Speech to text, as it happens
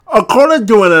According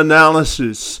to an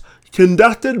analysis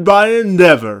conducted by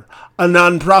Endeavor, a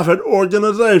nonprofit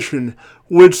organization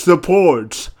which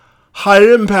supports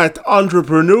high-impact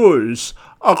entrepreneurs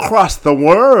across the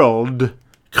world,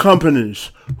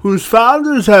 companies whose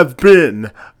founders have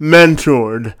been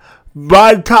mentored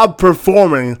by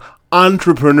top-performing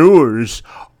entrepreneurs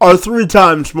are 3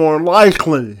 times more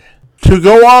likely to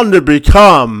go on to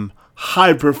become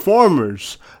high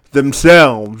performers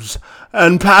themselves.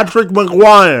 And Patrick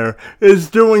McGuire is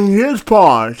doing his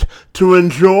part to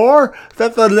ensure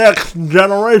that the next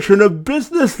generation of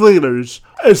business leaders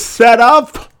is set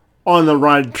up on the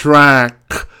right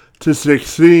track to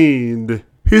succeed.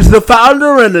 He's the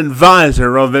founder and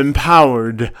advisor of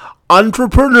Empowered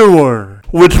Entrepreneur,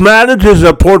 which manages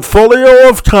a portfolio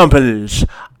of companies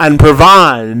and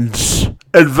provides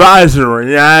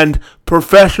advisory and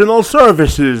professional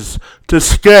services to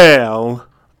scale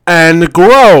and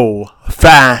grow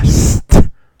fast,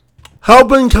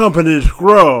 helping companies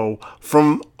grow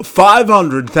from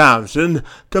 500,000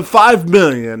 to 5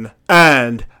 million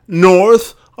and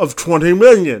north of 20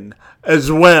 million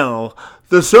as well.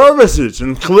 The services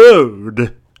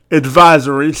include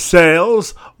advisory,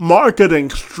 sales,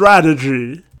 marketing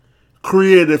strategy,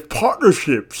 creative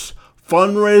partnerships,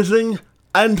 fundraising,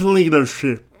 and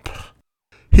leadership.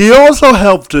 He also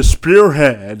helped to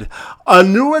spearhead a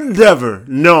new endeavor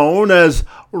known as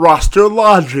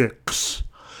Rosterlogics,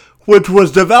 which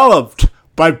was developed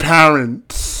by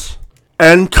parents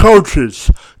and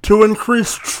coaches to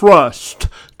increase trust,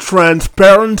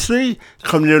 transparency,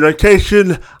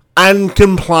 communication, and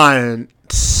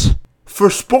compliance for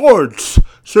sports,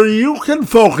 so you can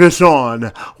focus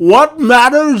on what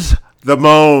matters the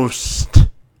most.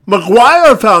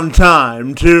 McGuire found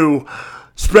time to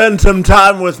spend some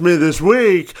time with me this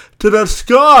week to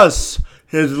discuss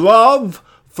his love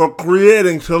for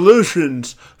creating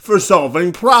solutions for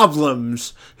solving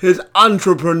problems, his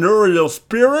entrepreneurial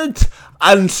spirit,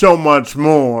 and so much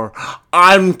more.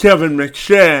 I'm Kevin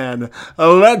McShann.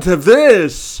 Let's have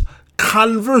this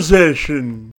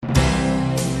conversation.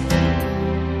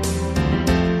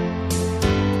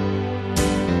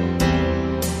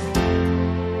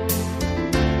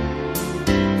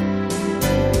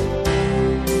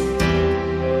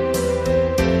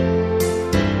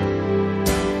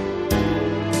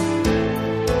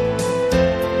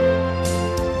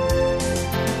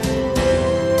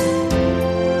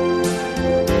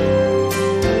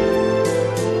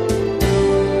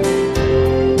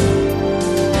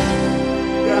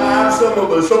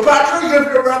 So Patrick,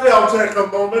 if you're ready, I'll take a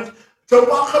moment to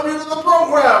welcome you to the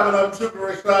program, and I'm super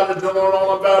excited to learn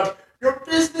all about your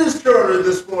business journey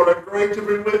this morning. Great to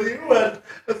be with you, and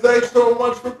thanks so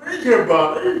much for being here,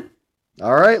 buddy.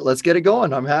 All right, let's get it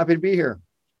going. I'm happy to be here.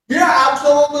 Yeah,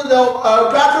 absolutely. Now,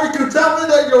 Patrick, you tell me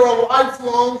that you're a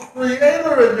lifelong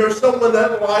creator and you're someone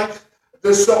that likes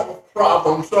to solve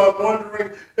problems. So I'm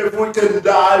wondering if we can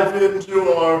dive into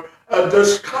our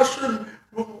discussion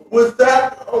with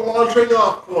that launching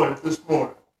off point this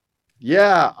morning.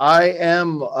 Yeah, I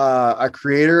am a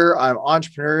creator. I'm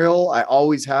entrepreneurial. I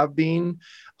always have been.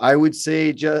 I would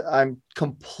say I'm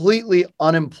completely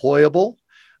unemployable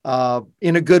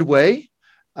in a good way.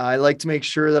 I like to make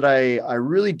sure that I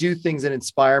really do things that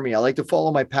inspire me. I like to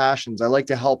follow my passions. I like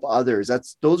to help others.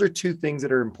 Those are 2 things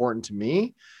that are important to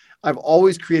me. I've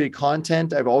always created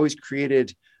content. I've always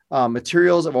created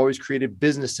materials. I've always created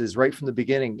businesses right from the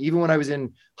beginning. Even when I was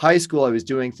in high school, I was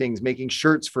doing things, making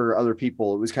shirts for other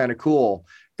people. It was kind of cool.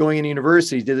 Going into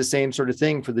university, did the same sort of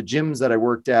thing for the gyms that I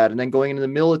worked at. And then going into the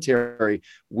military,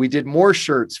 we did more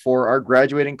shirts for our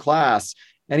graduating class.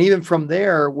 And even from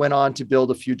there, went on to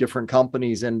build a few different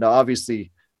companies. And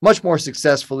obviously, much more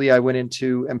successfully, I went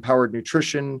into Empowered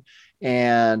Nutrition,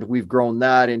 and we've grown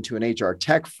that into an HR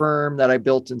tech firm that I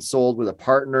built and sold with a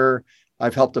partner.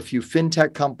 I've helped a few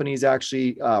fintech companies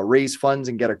actually raise funds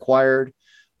and get acquired.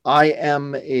 I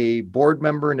am a board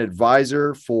member and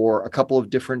advisor for a couple of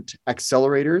different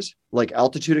accelerators, like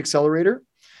Altitude Accelerator,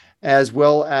 as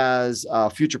well as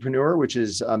Futurepreneur, which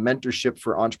is a mentorship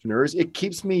for entrepreneurs. It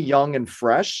keeps me young and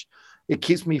fresh. It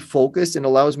keeps me focused and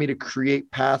allows me to create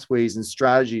pathways and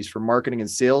strategies for marketing and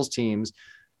sales teams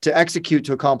to execute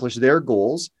to accomplish their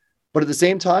goals. But at the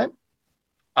same time,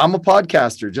 I'm a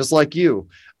podcaster just like you.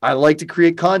 I like to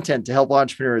create content to help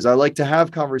entrepreneurs. I like to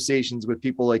have conversations with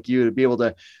people like you to be able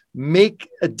to make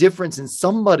a difference in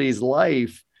somebody's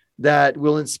life that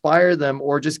will inspire them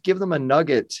or just give them a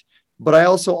nugget. But I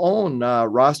also own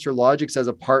Rosterlogics as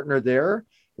a partner there.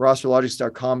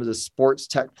 Rosterlogics.com is a sports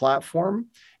tech platform.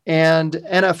 And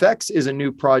NFX is a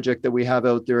new project that we have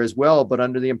out there as well. But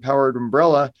under the Empowered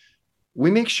umbrella, we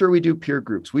make sure we do peer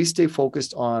groups. We stay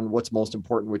focused on what's most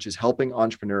important, which is helping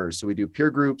entrepreneurs. So we do peer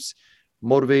groups,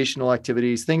 motivational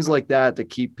activities, things like that that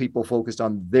keep people focused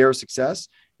on their success.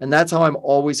 And that's how I'm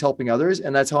always helping others.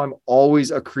 And that's how I'm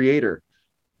always a creator.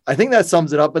 I think that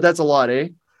sums it up, but that's a lot, eh?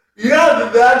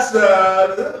 Yeah, that's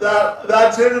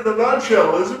it in a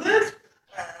nutshell, isn't it?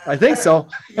 I think so.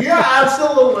 Yeah,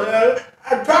 absolutely.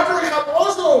 And Patrick, I'm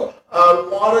also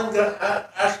wanting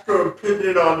to ask your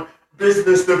opinion on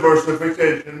business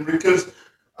diversification because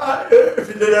if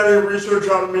you did any research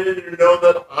on me, you know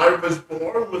that I was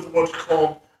born with what's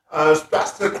called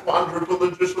spastic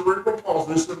quadriplegia cerebral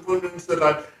palsy. Simply means that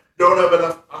I don't have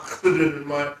enough oxygen in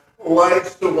my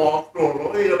legs to walk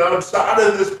normally. And outside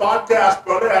of this podcast,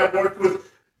 buddy, I worked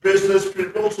with business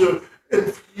people to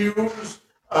infuse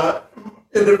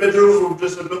individuals with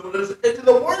disabilities into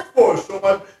the workforce. So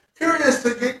I'm curious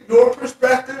to get your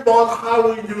perspective on how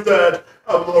we do that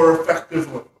more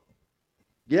effectively.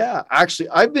 Yeah, actually,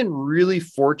 I've been really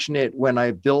fortunate when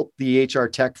I built the HR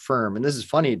tech firm. And this is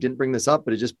funny, it didn't bring this up,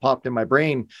 but it just popped in my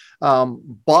brain.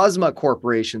 Bosma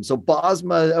Corporation. So,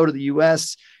 Bosma out of the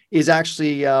US is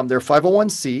actually, they're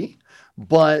 501c,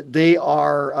 but they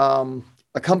are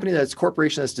a company that's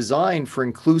corporation that's designed for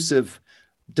inclusive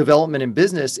development in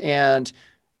business. And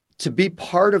to be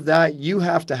part of that, you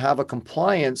have to have a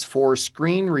compliance for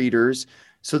screen readers.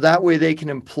 So that way they can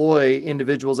employ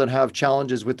individuals that have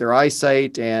challenges with their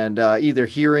eyesight and either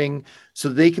hearing, so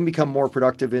they can become more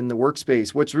productive in the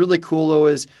workspace. What's really cool though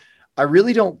is I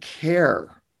really don't care,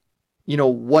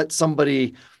 what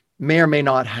somebody may or may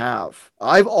not have.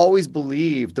 I've always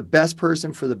believed the best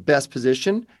person for the best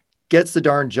position gets the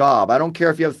darn job. I don't care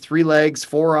if you have 3 legs,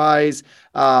 4 eyes,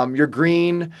 you're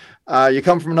green, you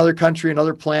come from another country,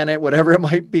 another planet, whatever it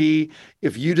might be.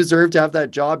 If you deserve to have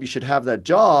that job, you should have that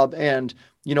job. And,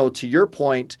 to your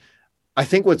point, I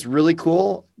think what's really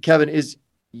cool, Kevin, is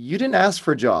you didn't ask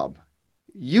for a job.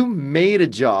 You made a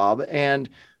job, and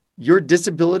your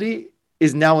disability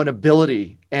is now an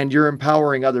ability, and you're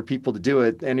empowering other people to do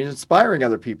it and inspiring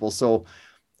other people. So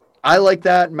I like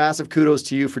that. Massive kudos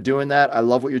to you for doing that. I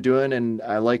love what you're doing. And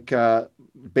I like,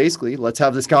 basically, let's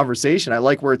have this conversation. I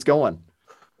like where it's going.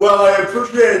 Well, I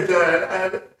appreciate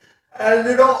that,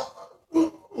 and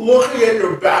looking at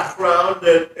your background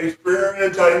and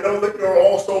experience, I know that you're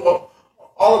also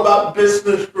all about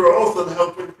business growth and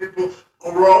helping people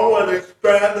grow and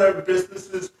expand their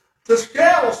businesses to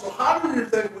scale. So, how do you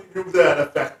think we do that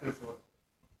effectively?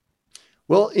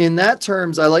 Well, in that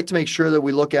terms, I like to make sure that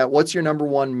we look at what's your number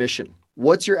one mission.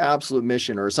 What's your absolute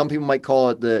mission? Or some people might call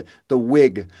it the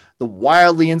WIG, the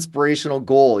wildly inspirational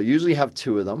goal. You usually have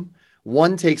 2 of them.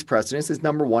 One takes precedence, is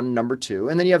number 1, number 2.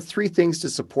 And then you have 3 things to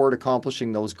support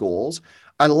accomplishing those goals.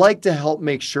 I like to help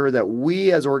make sure that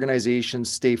we as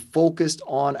organizations stay focused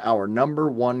on our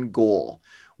number 1 goal.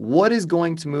 What is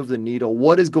going to move the needle?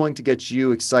 What is going to get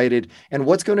you excited? And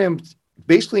what's going to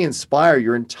basically inspire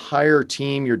your entire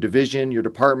team, your division, your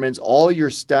departments, all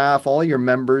your staff, all your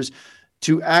members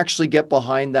to actually get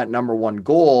behind that number 1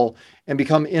 goal and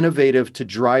become innovative to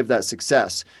drive that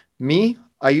success. Me,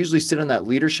 I usually sit in that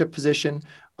leadership position.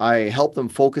 I help them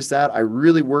focus that. I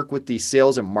really work with the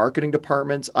sales and marketing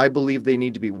departments. I believe they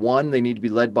need to be they need to be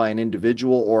led by an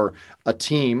individual or a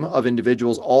team of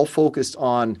individuals, all focused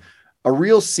on a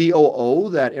real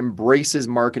COO that embraces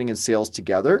marketing and sales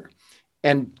together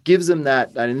and gives them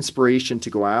that inspiration to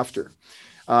go after.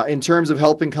 In terms of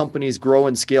helping companies grow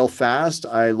and scale fast,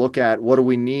 I look at what do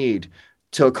we need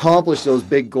to accomplish those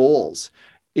big goals.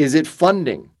 Is it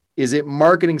funding? Is it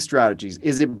marketing strategies?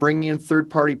 Is it bringing in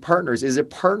third-party partners? Is it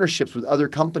partnerships with other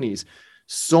companies?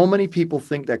 So many people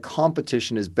think that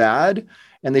competition is bad,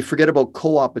 and they forget about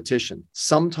co-opetition.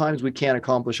 Sometimes we can't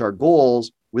accomplish our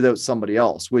goals without somebody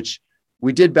else, which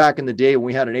we did back in the day when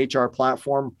we had an HR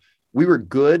platform. We were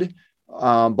good,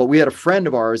 but we had a friend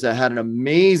of ours that had an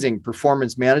amazing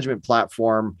performance management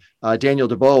platform, Daniel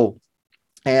DeBow.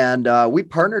 And we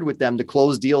partnered with them to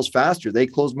close deals faster. They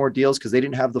closed more deals because they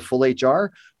didn't have the full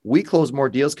HR. We closed more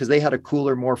deals because they had a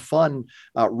cooler, more fun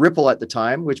Ripple at the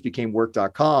time, which became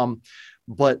work.com.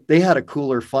 But they had a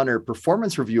cooler, funner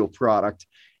performance review product.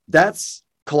 That's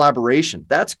collaboration.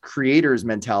 That's creators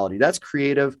mentality. That's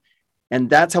creative. And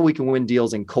that's how we can win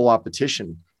deals in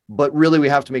co-opetition. But really, we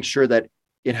have to make sure that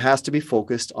it has to be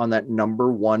focused on that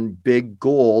number 1 big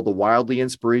goal, the wildly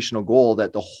inspirational goal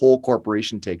that the whole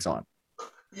corporation takes on.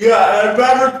 Yeah, and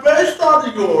Patrick, based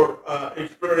on your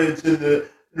experience in the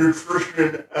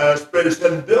nutrition space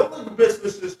and building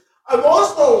businesses, I'm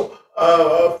also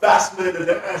fascinated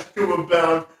to ask you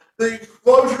about the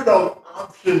explosion of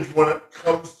options when it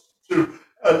comes to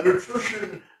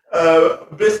nutrition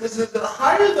businesses and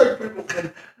how you think people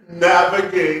can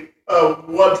navigate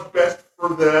what's best for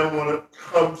them when it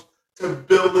comes to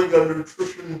building a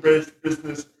nutrition-based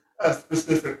business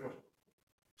specifically?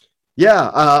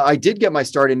 Yeah, I did get my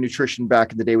start in nutrition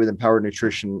back in the day with Empowered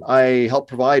Nutrition. I helped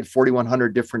provide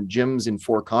 4,100 different gyms in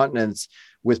 4 continents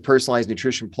with personalized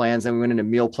nutrition plans. Then we went into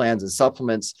meal plans and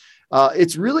supplements.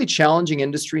 It's really challenging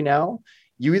industry now.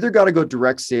 You either got to go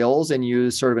direct sales and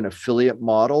use sort of an affiliate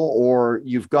model, or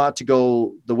you've got to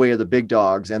go the way of the big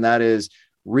dogs, and that is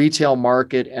retail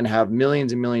market and have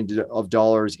millions and millions of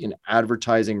dollars in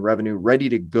advertising revenue ready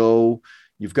to go.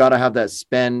 You've got to have that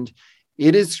spend.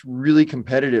 It is really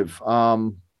competitive.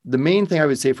 The main thing I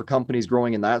would say for companies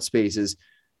growing in that space is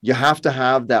you have to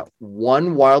have that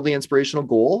one wildly inspirational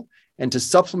goal. And to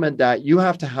supplement that, you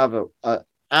have to have a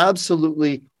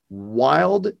absolutely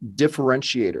wild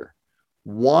differentiator.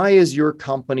 Why is your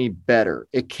company better?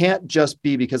 It can't just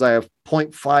be because I have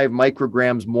 0.5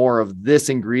 micrograms more of this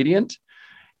ingredient.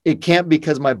 It can't be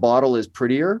because my bottle is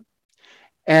prettier.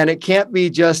 And it can't be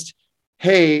just,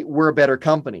 hey, we're a better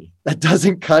company. That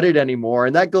doesn't cut it anymore.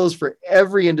 And that goes for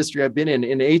every industry I've been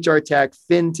in HR tech,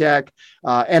 fintech,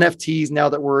 NFTs now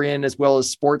that we're in, as well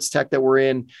as sports tech that we're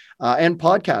in, and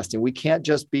podcasting. We can't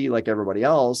just be like everybody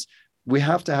else. We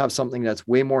have to have something that's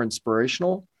way more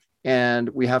inspirational, and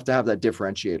we have to have that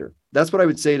differentiator. That's what I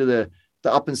would say to the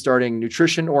up and starting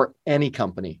nutrition or any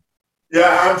company.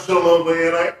 Yeah, absolutely.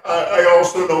 And I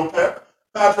also know,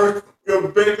 Patrick, you're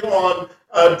big on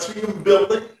team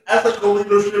building, ethical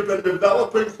leadership, and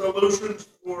developing solutions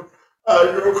for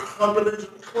your companies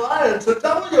and clients. So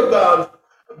tell me about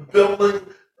building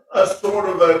a sort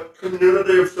of a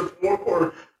community of support,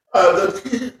 or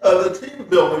the team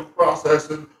building process,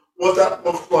 and what that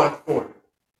looks like for you.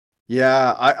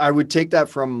 Yeah, I would take that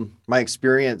from my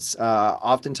experience.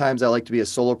 Oftentimes, I like to be a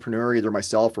solopreneur, either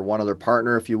myself or one other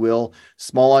partner, if you will.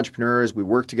 Small entrepreneurs, we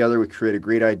work together, we create a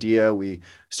great idea, we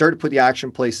start to put the action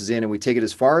places in, and we take it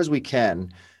as far as we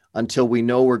can until we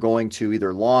know we're going to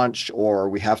either launch or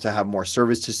we have to have more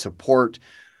service to support.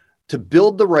 To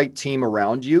build the right team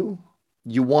around you,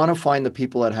 you want to find the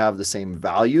people that have the same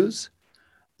values,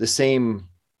 the same,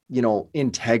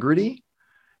 integrity.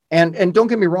 And don't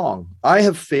get me wrong, I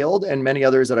have failed, and many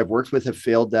others that I've worked with have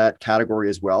failed that category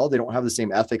as well. They don't have the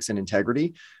same ethics and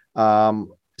integrity.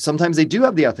 Sometimes they do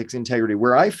have the ethics and integrity.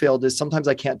 Where I failed is sometimes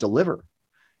I can't deliver.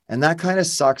 And that kind of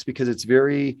sucks because it's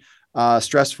very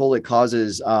stressful. It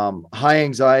causes high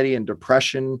anxiety and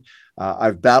depression.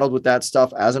 I've battled with that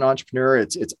stuff as an entrepreneur.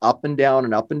 It's up and down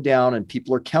and up and down, and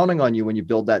people are counting on you when you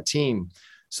build that team.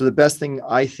 So the best thing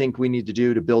I think we need to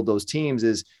do to build those teams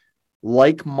is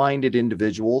like-minded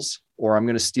individuals, or I'm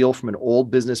going to steal from an old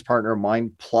business partner of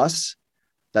mine, plus.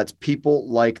 That's people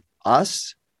like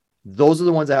us. Those are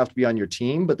the ones that have to be on your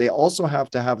team, but they also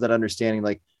have to have that understanding,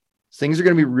 like, things are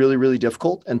going to be really, really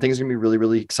difficult and things are going to be really,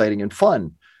 really exciting and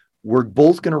fun. We're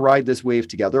both going to ride this wave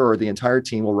together, or the entire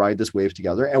team will ride this wave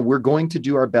together, and we're going to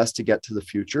do our best to get to the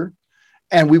future.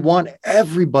 And we want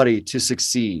everybody to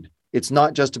succeed. It's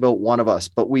not just about one of us,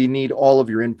 but we need all of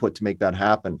your input to make that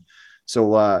happen.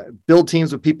 So build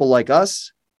teams with people like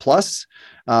us, plus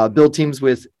build teams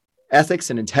with ethics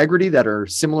and integrity that are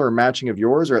similar or matching of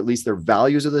yours, or at least their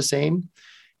values are the same.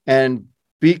 And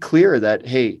be clear that,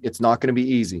 hey, it's not going to be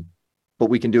easy, but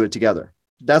we can do it together.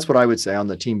 That's what I would say on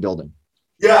the team building.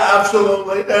 Yeah,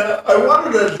 absolutely. And I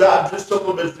wanted to dive just a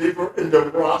little bit deeper into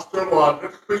roster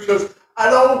logic, because I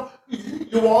know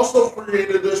you also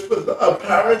created this with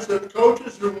parents and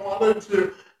coaches who wanted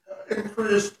to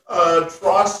increase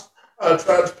trust,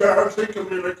 transparency,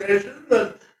 communication,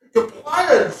 and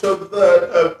compliance, so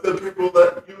that the people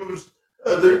that use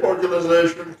the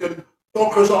organization can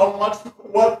focus on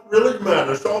what really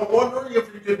matters. So I'm wondering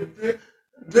if you could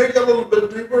dig a little bit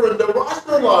deeper into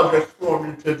roster logic for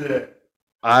me today.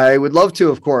 I would love to,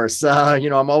 of course.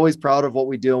 I'm always proud of what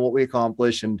we do and what we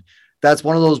accomplish. And that's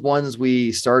one of those ones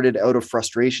we started out of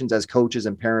frustrations as coaches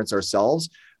and parents ourselves.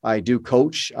 I do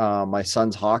coach my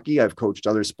son's hockey. I've coached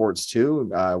other sports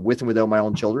too, with and without my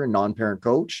own children, non-parent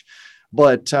coach.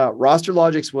 But Roster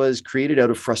Logics was created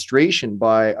out of frustration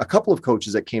by a couple of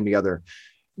coaches that came together,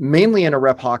 mainly in a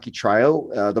rep hockey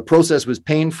tryout. The process was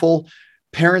painful.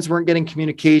 Parents weren't getting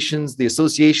communications. The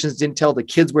associations didn't tell the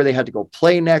kids where they had to go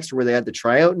play next, or where they had to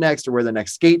try out next, or where the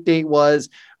next skate date was,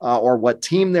 or what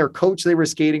team their coach they were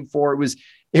skating for. It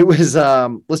was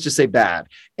let's just say bad.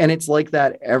 And it's like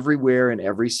that everywhere in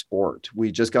every sport.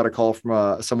 We just got a call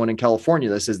from someone in California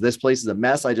that says, this place is a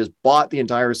mess. I just bought the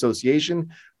entire association.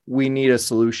 We need a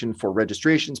solution for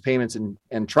registrations, payments,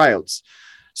 and tryouts.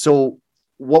 So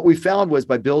what we found was,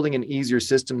 by building an easier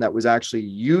system that was actually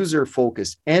user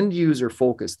focused, end user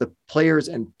focused, the players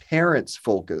and parents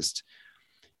focused,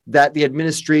 that the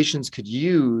administrations could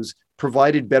use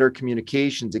provided better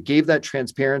communications. It gave that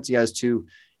transparency as to,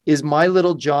 is my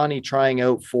little Johnny trying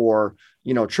out for,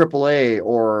 AAA,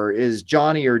 or is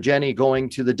Johnny or Jenny going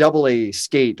to the AA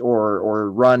skate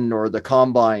or run or the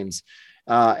combines?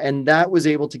 And that was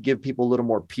able to give people a little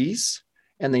more peace,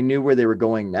 and they knew where they were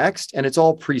going next. And it's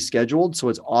all pre-scheduled, so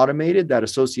it's automated that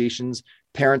associations,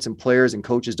 parents and players and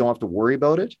coaches don't have to worry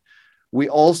about it. We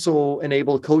also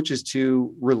enable coaches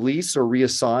to release or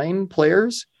reassign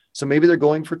players. So maybe they're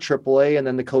going for AAA, and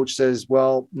then the coach says,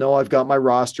 well, no, I've got my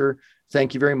roster.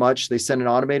 Thank you very much. They send an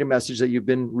automated message that you've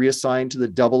been reassigned to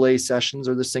the AA sessions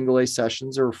or the single A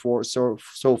sessions or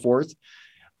so forth.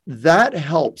 That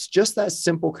helps. Just that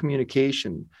simple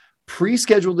communication,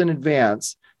 pre-scheduled in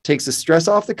advance, takes the stress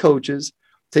off the coaches,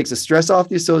 takes the stress off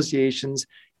the associations,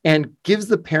 and gives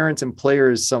the parents and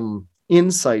players some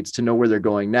insights to know where they're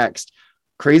going next.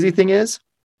 Crazy thing is,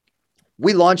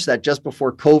 we launched that just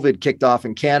before COVID kicked off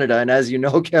in Canada. And as you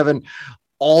know, Kevin,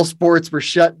 all sports were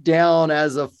shut down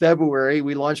as of February.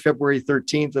 We launched February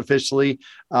 13th officially,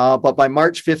 but by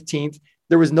March 15th,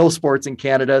 there was no sports in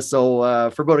Canada. So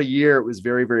for about a year, it was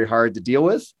very, very hard to deal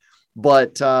with.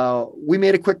 But we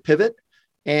made a quick pivot,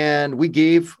 and we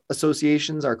gave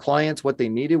associations, our clients, what they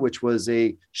needed, which was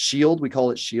a Shield. We call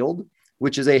it Shield,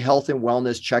 which is a health and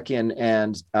wellness check-in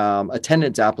and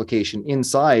attendance application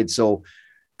inside. So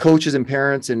coaches and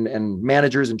parents and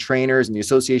managers and trainers and the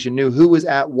association knew who was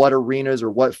at what arenas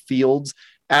or what fields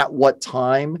at what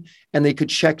time, and they could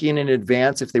check in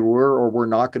advance if they were or were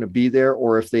not going to be there,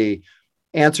 or if they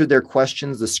answered their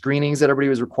questions, the screenings that everybody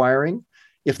was requiring.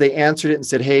 If they answered it and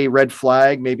said, hey, red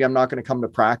flag, maybe I'm not going to come to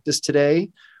practice today,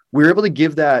 we were able to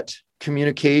give that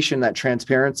communication, that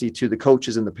transparency to the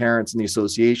coaches and the parents and the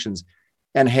associations.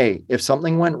 And hey, if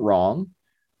something went wrong,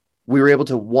 we were able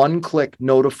to one-click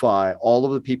notify all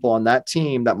of the people on that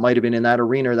team that might have been in that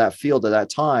arena or that field at that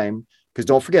time. Because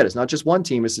don't forget, it's not just one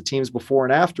team, it's the teams before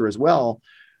and after as well.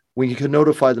 We could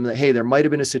notify them that, hey, there might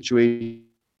have been a situation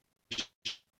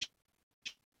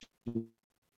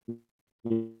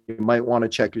you might want to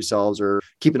check yourselves or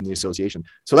keep it in the association.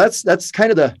 So that's kind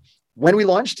of the when we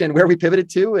launched and where we pivoted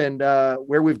to, and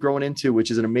where we've grown into, which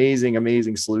is an amazing,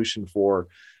 amazing solution for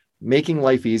making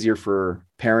life easier for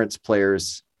parents,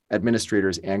 players,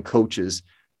 administrators, and coaches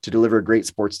to deliver a great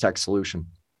sports tech solution.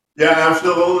 Yeah,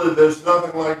 absolutely. There's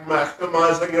nothing like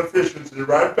maximizing efficiency,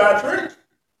 right, Patrick?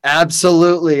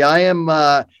 Absolutely. I'm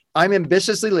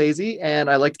ambitiously lazy, and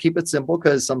I like to keep it simple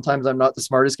because sometimes I'm not the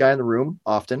smartest guy in the room,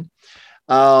 often.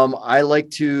 I like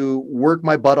to work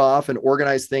my butt off and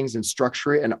organize things and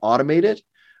structure it and automate it.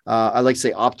 I like to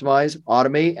say optimize,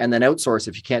 automate, and then outsource.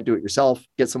 If you can't do it yourself,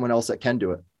 get someone else that can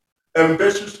do it.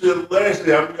 Ambitiously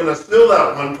lazy. I'm going to steal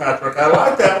that one, Patrick. I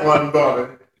like that one,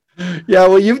 buddy. Yeah,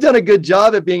 well, you've done a good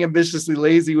job at being ambitiously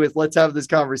lazy with let's have this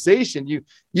conversation.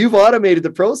 You've automated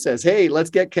the process. Hey, let's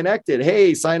get connected.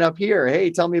 Hey, sign up here.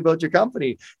 Hey, tell me about your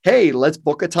company. Hey, let's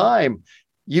book a time.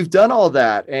 You've done all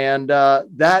that. And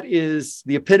that is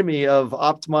the epitome of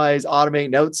optimize, automate,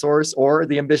 and outsource, or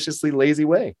the ambitiously lazy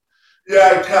way.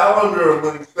 Yeah, calendar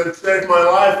links that saved my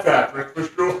life, Patrick, for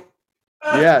sure.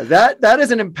 Yeah, that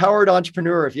is an empowered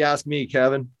entrepreneur, if you ask me,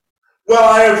 Kevin. Well,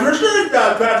 I appreciate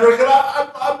that, Patrick.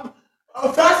 And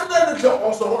I'm fascinated to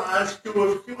also ask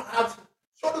you if you have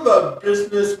sort of a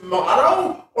business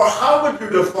motto, or how would you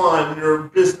define your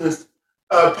business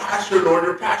passion or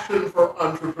your passion for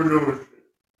entrepreneurship?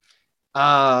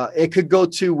 It could go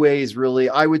two ways, really.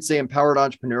 I would say empowered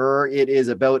entrepreneur. It is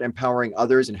about empowering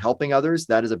others and helping others.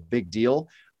 That is a big deal.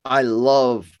 I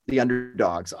love the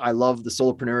underdogs. I love the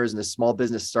solopreneurs and the small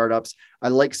business startups. I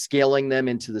like scaling them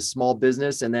into the small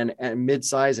business and then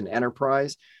mid-size and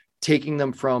enterprise, taking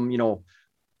them from,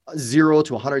 zero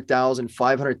to 100,000,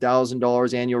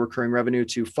 $500,000 annual recurring revenue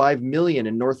to 5 million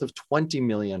and north of 20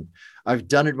 million. I've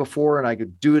done it before, and I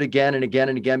could do it again and again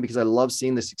and again because I love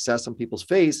seeing the success on people's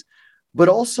face. But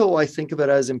also I think of it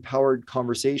as empowered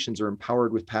conversations, or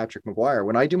empowered with Patrick McGuire.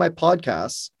 When I do my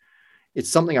podcasts, it's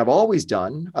something I've always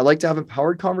done. I like to have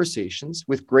empowered conversations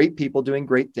with great people doing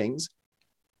great things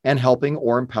and helping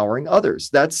or empowering others.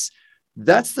 That's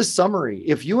the summary.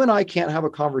 If you and I can't have a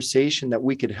conversation that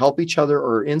we could help each other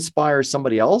or inspire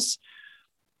somebody else,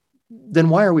 then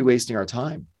why are we wasting our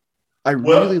time? I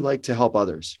really like to help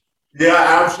others.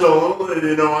 Yeah,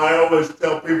 absolutely. I always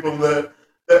tell people that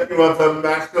you have to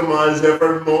maximize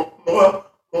every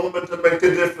moment to make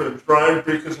a difference, right?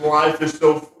 Because life is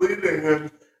so fleeting.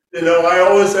 And, I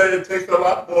always say it takes a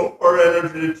lot more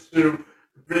energy to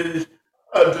be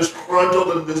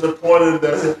disgruntled and disappointed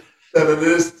than it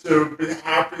is to be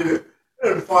happy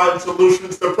and find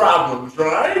solutions to problems,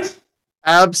 right?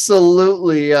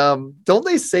 Absolutely. Don't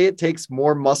they say it takes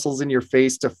more muscles in your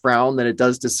face to frown than it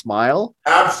does to smile?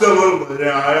 Absolutely,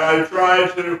 yeah. I try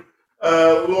to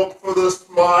look for the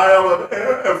smile at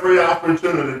every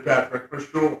opportunity, Patrick, for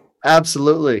sure.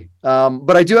 Absolutely.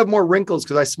 But I do have more wrinkles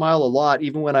because I smile a lot.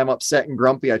 Even when I'm upset and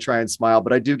grumpy, I try and smile,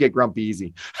 but I do get grumpy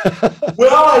easy.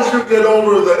 Well, as you get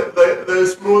older, they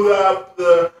smooth out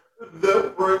the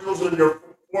wrinkles in your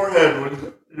forehead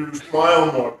when you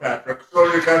smile more, Patrick. So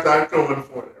you got that going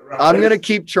for you, I'm going right? to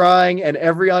keep trying, and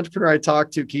every entrepreneur I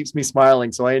talk to keeps me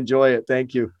smiling. So I enjoy it.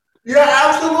 Thank you. Yeah,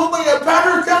 absolutely. And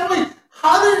Patrick, tell me,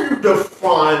 how do you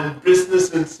define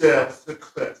business and sales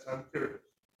success? I'm curious.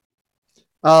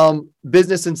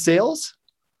 Business and sales.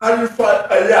 How do you find,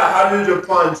 yeah, how do you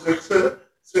define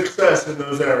success in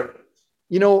those areas?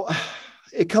 You know,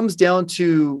 it comes down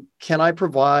to, can I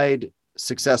provide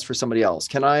success for somebody else?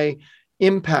 Can I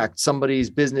impact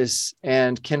somebody's business,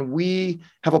 and can we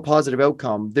have a positive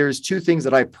outcome? There's two things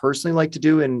that I personally like to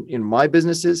do in my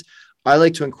businesses. I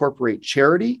like to incorporate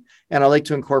charity, and I like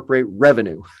to incorporate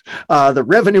revenue. The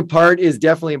revenue part is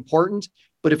definitely important,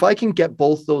 but if I can get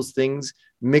both those things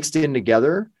mixed in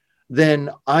together, then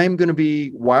I'm going to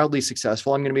be wildly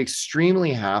successful. I'm going to be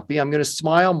extremely happy. I'm going to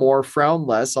smile more, frown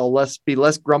less. I'll be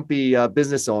less grumpy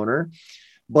business owner.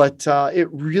 But it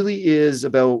really is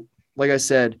about, like I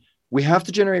said, we have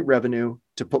to generate revenue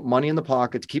to put money in the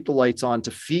pocket, to keep the lights on, to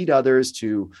feed others,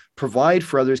 to provide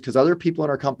for others, because other people in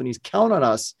our companies count on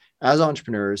us as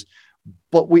entrepreneurs.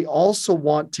 But we also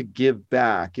want to give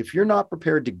back. If you're not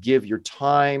prepared to give your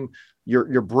time,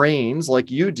 your brains like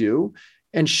you do,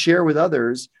 and share with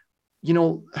others, you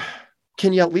know,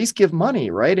 can you at least give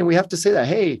money, right? And we have to say that,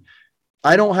 hey,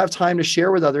 I don't have time to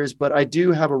share with others, but I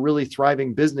do have a really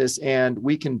thriving business, and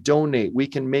we can donate, we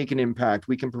can make an impact,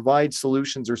 we can provide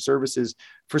solutions or services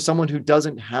for someone who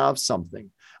doesn't have something.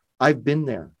 I've been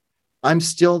there. I'm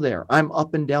still there. I'm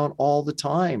up and down all the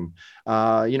time.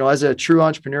 As a true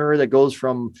entrepreneur that goes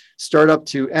from startup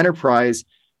to enterprise,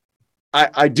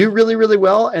 I do really, really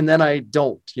well, and then I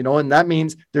don't, and that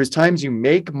means there's times you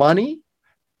make money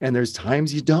and there's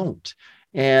times you don't.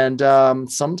 And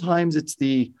sometimes it's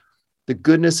the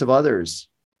goodness of others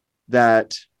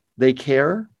that they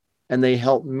care and they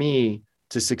help me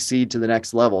to succeed to the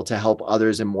next level, to help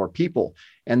others and more people.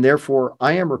 And therefore,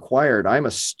 I am required. I'm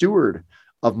a steward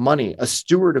of money, a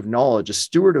steward of knowledge, a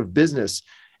steward of business.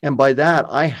 And by that,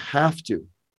 I have to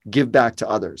give back to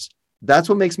others. That's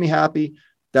what makes me happy.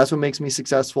 That's what makes me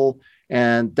successful.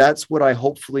 And that's what I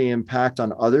hopefully impact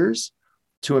on others,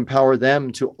 to empower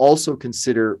them to also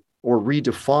consider or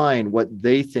redefine what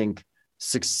they think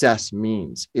success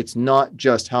means. It's not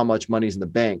just how much money's in the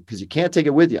bank, because you can't take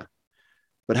it with you,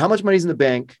 but how much money's in the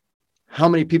bank, how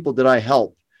many people did I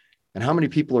help, and how many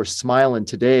people are smiling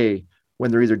today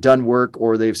when they're either done work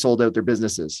or they've sold out their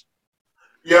businesses.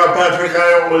 Yeah, Patrick,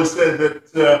 I always say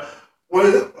that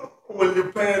when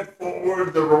you pay it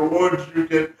forward, the rewards you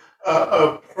get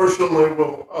personally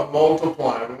will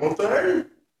multiply, won't they?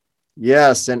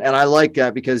 Yes. And I like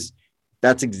that, because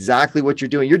that's exactly what you're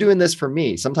doing. You're doing this for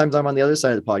me. Sometimes I'm on the other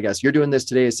side of the podcast. You're doing this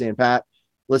today, saying, Pat,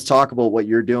 let's talk about what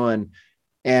you're doing.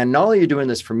 And not only are you doing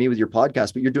this for me with your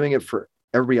podcast, but you're doing it for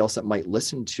everybody else that might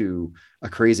listen to a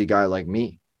crazy guy like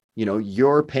me.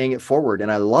 You're paying it forward,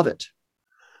 and I love it.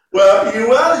 This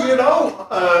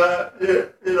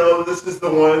is the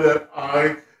one that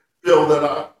I feel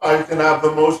that I can have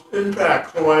the most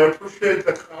impact. So I appreciate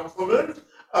the compliment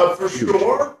for Huge.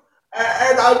 sure.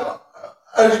 And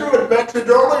as you had mentioned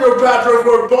earlier, Patrick,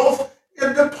 we're both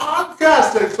into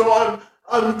podcasting. So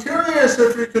I'm curious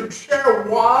if you could share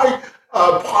why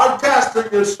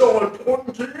podcasting is so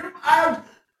important to you, and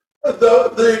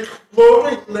the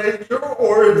exploding nature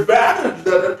or advantage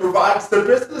that it provides to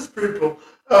business people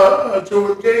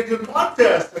to engage in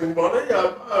podcasting, Money.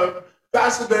 I'm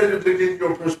fascinated to get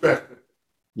your perspective.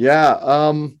 Yeah.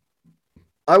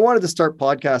 I wanted to start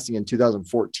podcasting in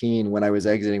 2014 when I was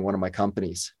exiting one of my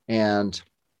companies, and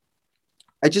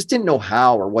I just didn't know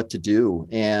how or what to do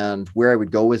and where I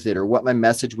would go with it, or what my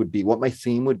message would be, what my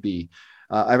theme would be.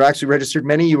 I've actually registered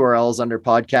many URLs under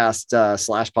podcast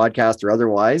slash podcast or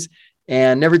otherwise,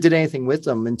 and never did anything with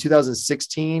them. In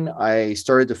 2016, I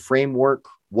started to framework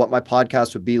what my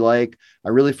podcast would be like. I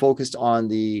really focused on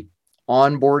the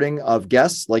onboarding of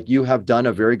guests, like you have done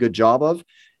a very good job of.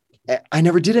 I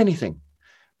never did anything.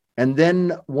 And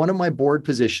then one of my board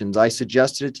positions, I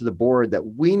suggested it to the board that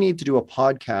we need to do a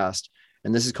podcast.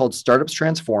 And this is called Startups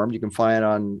Transformed. You can find it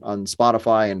on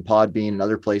Spotify and Podbean and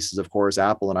other places, of course,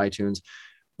 Apple and iTunes.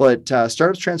 But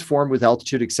Startups Transformed with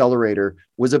Altitude Accelerator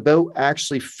was about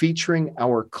actually featuring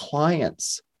our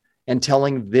clients and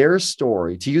telling their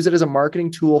story, to use it as a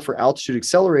marketing tool for Altitude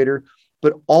Accelerator,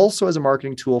 but also as a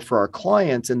marketing tool for our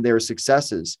clients and their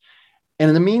successes. And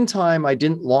in the meantime, I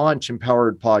didn't launch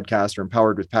Empowered Podcast or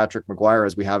Empowered with Patrick McGuire,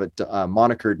 as we have it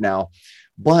monikered now.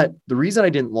 But the reason I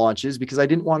didn't launch is because I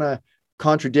didn't want to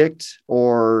contradict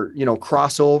or,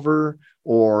 cross over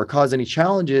or cause any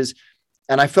challenges.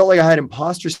 And I felt like I had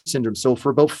imposter syndrome. So for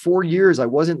about 4 years, I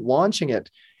wasn't launching it.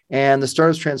 And the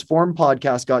Startups Transform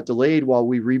podcast got delayed while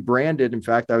we rebranded. In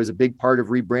fact, I was a big part of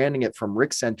rebranding it from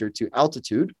Rick Center to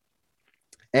Altitude.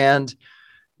 And,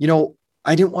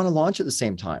 I didn't want to launch at the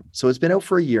same time. So it's been out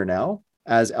for a year now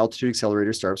as Altitude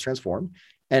Accelerator Startups Transform.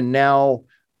 And now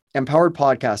Empowered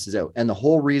Podcast is out. And the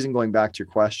whole reason, going back to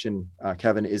your question,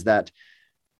 Kevin, is that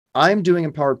I'm doing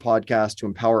Empowered Podcast to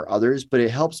empower others, but it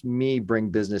helps me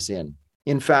bring business in.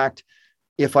 In fact,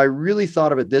 if I really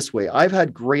thought of it this way, I've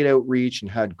had great outreach and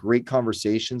had great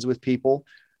conversations with people.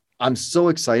 I'm so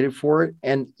excited for it.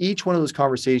 And each one of those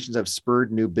conversations have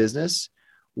spurred new business.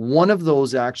 One of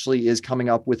those actually is coming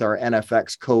up with our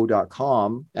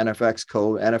nfxco.com,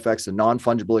 NFX, a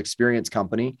non-fungible experience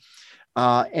company,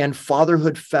 and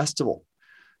Fatherhood Festival.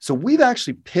 So we've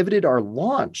actually pivoted our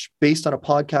launch based on a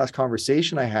podcast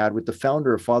conversation I had with the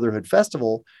founder of Fatherhood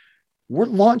Festival. We're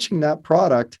launching that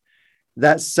product,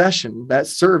 that session, that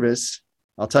service,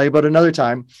 I'll tell you about another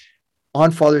time,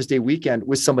 on Father's Day weekend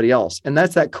with somebody else. And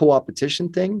that's that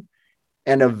co-opetition thing.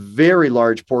 And a very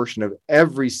large portion of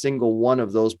every single one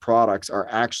of those products are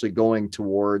actually going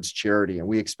towards charity. And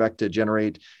we expect to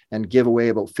generate and give away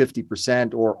about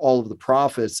 50% or all of the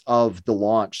profits of the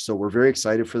launch. So we're very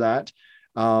excited for that.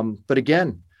 But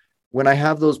again, when I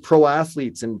have those pro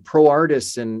athletes and pro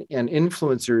artists and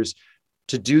influencers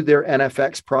to do their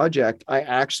NFX project, I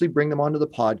actually bring them onto the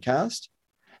podcast.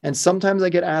 And sometimes I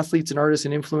get athletes and artists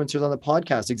and influencers on the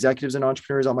podcast, executives and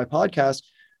entrepreneurs on my podcast,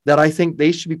 that I think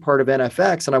they should be part of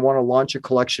NFX and I want to launch a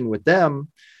collection with them.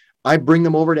 I bring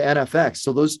them over to NFX.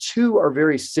 So those two are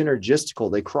very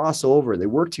synergistical. They cross over, they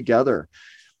work together.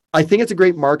 I think it's a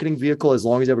great marketing vehicle as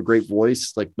long as you have a great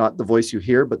voice, like not the voice you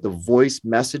hear, but the voice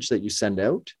message that you send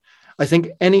out. I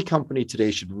think any company today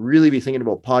should really be thinking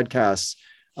about podcasts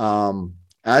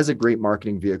as a great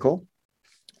marketing vehicle.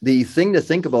 The thing to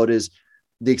think about is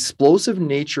the explosive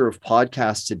nature of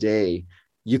podcasts today.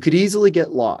 You could easily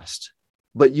get lost,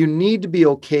 but you need to be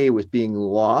okay with being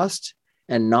lost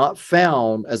and not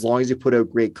found as long as you put out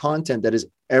great content that is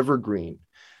evergreen.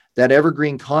 That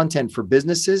evergreen content for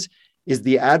businesses is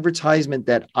the advertisement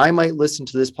that I might listen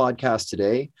to this podcast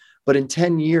today, but in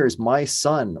 10 years, my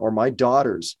son or my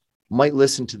daughters might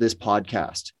listen to this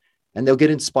podcast and they'll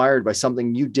get inspired by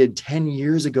something you did 10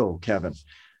 years ago, Kevin.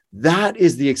 That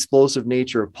is the explosive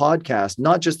nature of podcasts,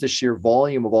 not just the sheer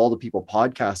volume of all the people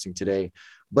podcasting today,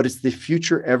 but it's the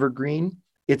future evergreen.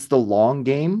 It's the long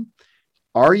game.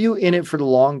 Are you in it for the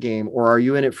long game, or are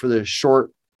you in it for the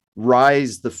short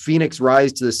rise, the phoenix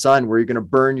rise to the sun, where you're going to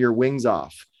burn your wings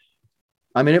off?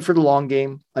 I'm in it for the long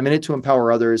game. I'm in it to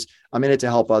empower others. I'm in it to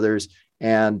help others.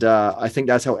 And I think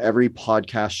that's how every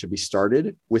podcast should be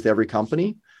started with every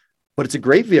company. But it's a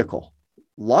great vehicle.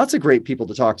 Lots of great people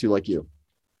to talk to like you.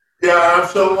 Yeah,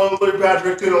 absolutely,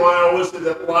 Patrick. I always say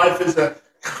that life is a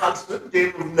constant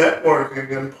game of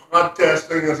networking, and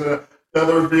podcasting is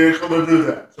another vehicle to do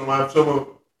that. So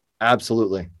absolutely.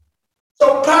 Absolutely.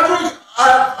 So Patrick,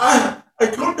 I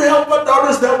couldn't help but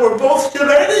notice that we're both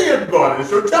Canadian buddies.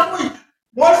 So tell me,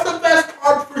 what's the best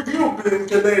part for you being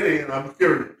Canadian? I'm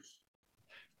curious.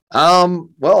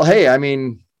 Well, hey,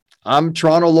 I'm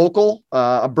Toronto local,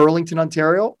 Burlington,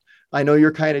 Ontario. I know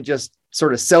you're kind of just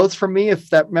sort of south from me, if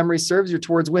that memory serves. You're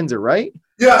towards Windsor, right?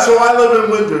 Yeah, so I live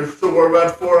in Windsor, so we're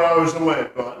about 4 hours away,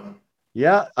 but...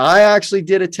 Yeah, I actually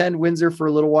did attend Windsor for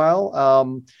a little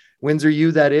while. Windsor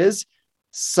U, that is.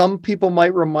 Some people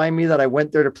might remind me that I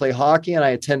went there to play hockey and I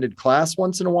attended class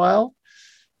once in a while.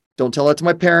 Don't tell that to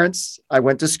my parents. I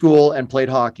went to school and played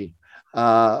hockey.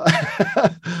 Well,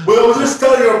 just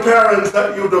tell your parents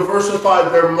that you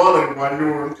diversified their money while you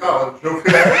were in college,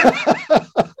 okay?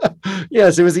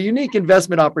 Yes, it was a unique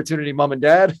investment opportunity, Mom and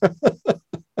Dad.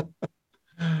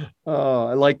 Oh,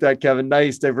 I like that, Kevin.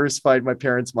 Nice. Diversified my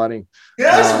parents' money.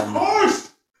 Yes, of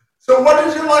course. So what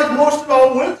did you like most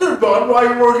about Windsor, bud, while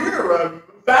you were here? I'm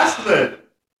fascinated.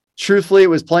 Truthfully, it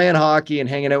was playing hockey and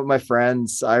hanging out with my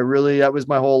friends. That was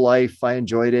my whole life. I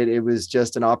enjoyed it. It was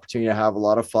just an opportunity to have a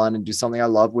lot of fun and do something I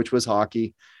love, which was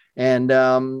hockey. And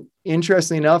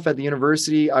interestingly enough, at the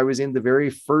university, I was in the very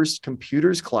first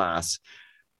computers class.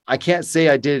 I can't say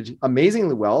I did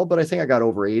amazingly well, but I think I got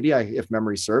over 80, if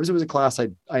memory serves. It was a class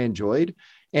I enjoyed.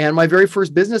 And my very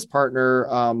first business partner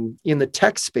in the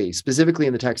tech space, specifically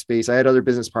in the tech space, I had other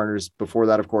business partners before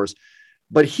that, of course,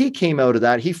 but he came out of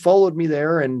that. He followed me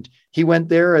there, and he went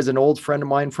there as an old friend of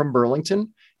mine from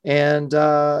Burlington. And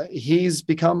he's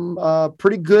become a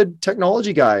pretty good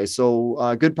technology guy.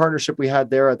 So good partnership we had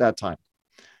there at that time.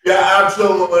 Yeah,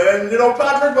 absolutely. And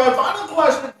Patrick, my final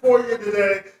question for you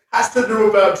today has to do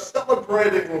about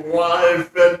celebrating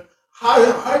life and how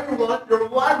you want your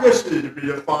legacy to be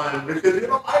defined. Because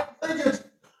I think it's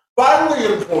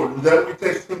vitally important that we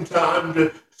take some time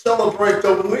to celebrate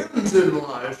the wins in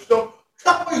life. So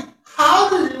tell me, how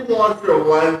do you want your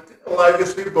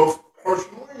legacy, both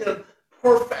personally and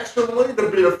professionally,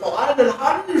 to be defined, and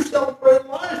how do you celebrate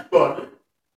life, buddy?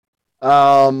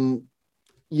 Um,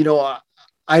 you know,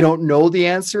 I don't know the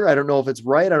answer. I don't know if it's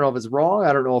right. I don't know if it's wrong.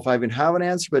 I don't know if I even have an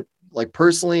answer, but like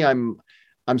personally, I'm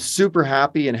super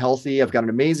happy and healthy. I've got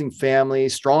an amazing family,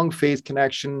 strong faith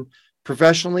connection.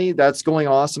 Professionally, that's going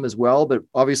awesome as well. But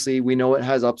obviously, we know it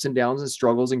has ups and downs and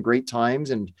struggles and great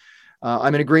times. And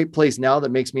I'm in a great place now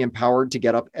that makes me empowered to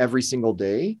get up every single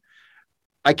day.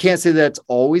 I can't say that's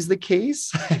always the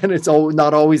case, and it's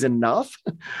not always enough.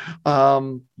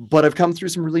 But I've come through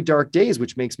some really dark days,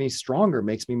 which makes me stronger,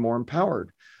 makes me more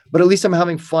empowered. But at least I'm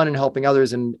having fun and helping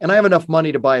others, and I have enough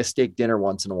money to buy a steak dinner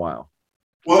once in a while.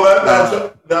 Well,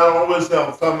 that always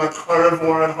helps. I'm a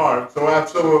carnivore at heart, so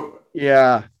absolutely.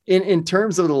 Yeah. In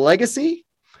terms of the legacy,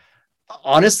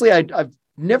 honestly, I've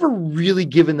never really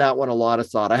given that one a lot of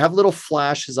thought. I have little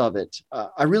flashes of it.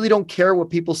 I really don't care what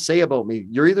people say about me.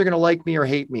 You're either going to like me or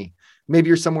hate me. Maybe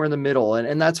you're somewhere in the middle,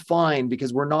 and that's fine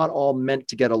because we're not all meant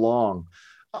to get along.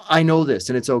 I know this,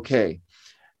 and it's okay.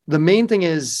 The main thing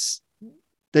is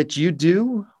that you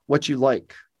do what you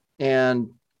like.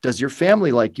 And does your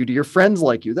family like you? Do your friends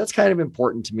like you? That's kind of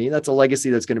important to me. That's a legacy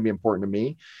that's going to be important to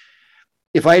me.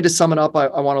 If I had to sum it up,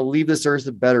 I want to leave this earth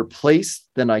a better place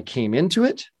than I came into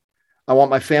it. I want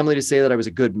my family to say that I was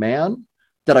a good man,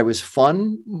 that I was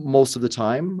fun most of the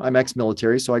time. I'm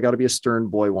ex-military, so I got to be a stern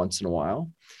boy once in a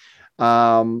while.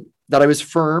 That I was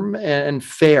firm and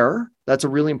fair. That's a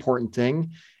really important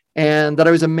thing. And that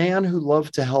I was a man who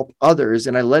loved to help others.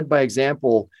 And I led by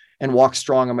example and walked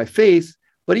strong on my faith.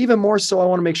 But even more so, I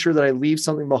want to make sure that I leave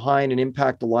something behind and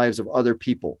impact the lives of other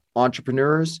people,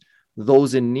 entrepreneurs,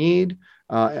 those in need.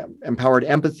 Empowered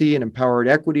empathy and empowered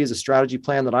equity is a strategy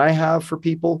plan that I have for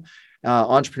people,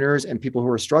 entrepreneurs and people who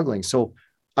are struggling. So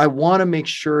I want to make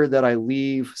sure that I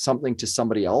leave something to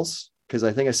somebody else, because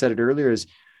I think I said it earlier, is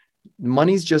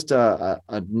money's just a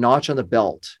notch on the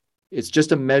belt. It's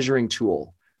just a measuring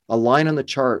tool, a line on the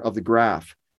chart of the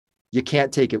graph. You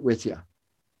can't take it with you.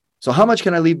 So how much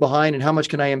can I leave behind and how much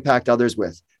can I impact others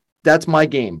with? That's my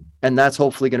game. And that's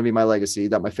hopefully going to be my legacy,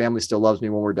 that my family still loves me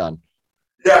when we're done.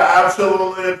 Yeah,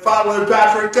 absolutely. And finally,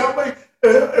 Patrick, tell me,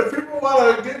 if people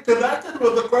want to get connected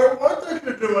with the great work that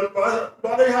you're doing,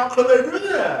 buddy, how can they do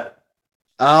that?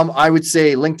 I would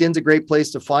say LinkedIn's a great place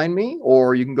to find me,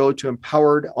 or you can go to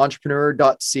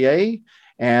empoweredentrepreneur.ca.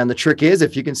 And the trick is,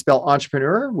 if you can spell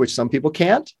entrepreneur, which some people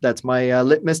can't, that's my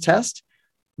litmus test.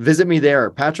 Visit me there,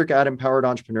 Patrick at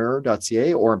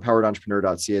empoweredentrepreneur.ca or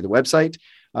empoweredentrepreneur.ca, the website.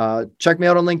 Check me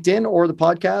out on LinkedIn or the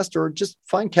podcast, or just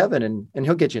find Kevin and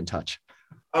he'll get you in touch.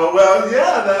 Oh, well,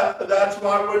 yeah, that's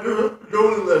why we're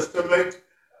doing this, to make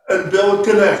and build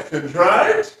connections,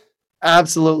 right?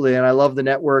 Absolutely. And I love the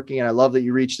networking, and I love that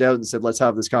you reached out and said, let's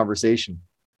have this conversation.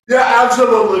 Yeah,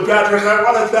 absolutely, Patrick. I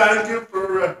want to thank you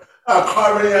for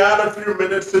carving out a few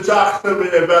minutes to talk to me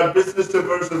about business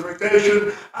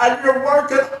diversification and your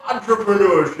work in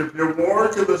entrepreneurship. Your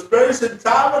work in the space and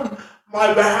time on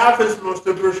my behalf is most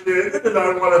appreciated, and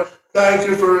I want to thank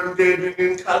you for engaging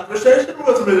in conversation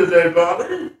with me today,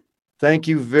 buddy. Thank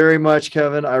you very much,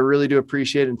 Kevin. I really do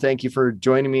appreciate it. And thank you for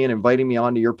joining me and inviting me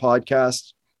onto your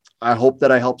podcast. I hope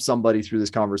that I helped somebody through this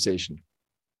conversation.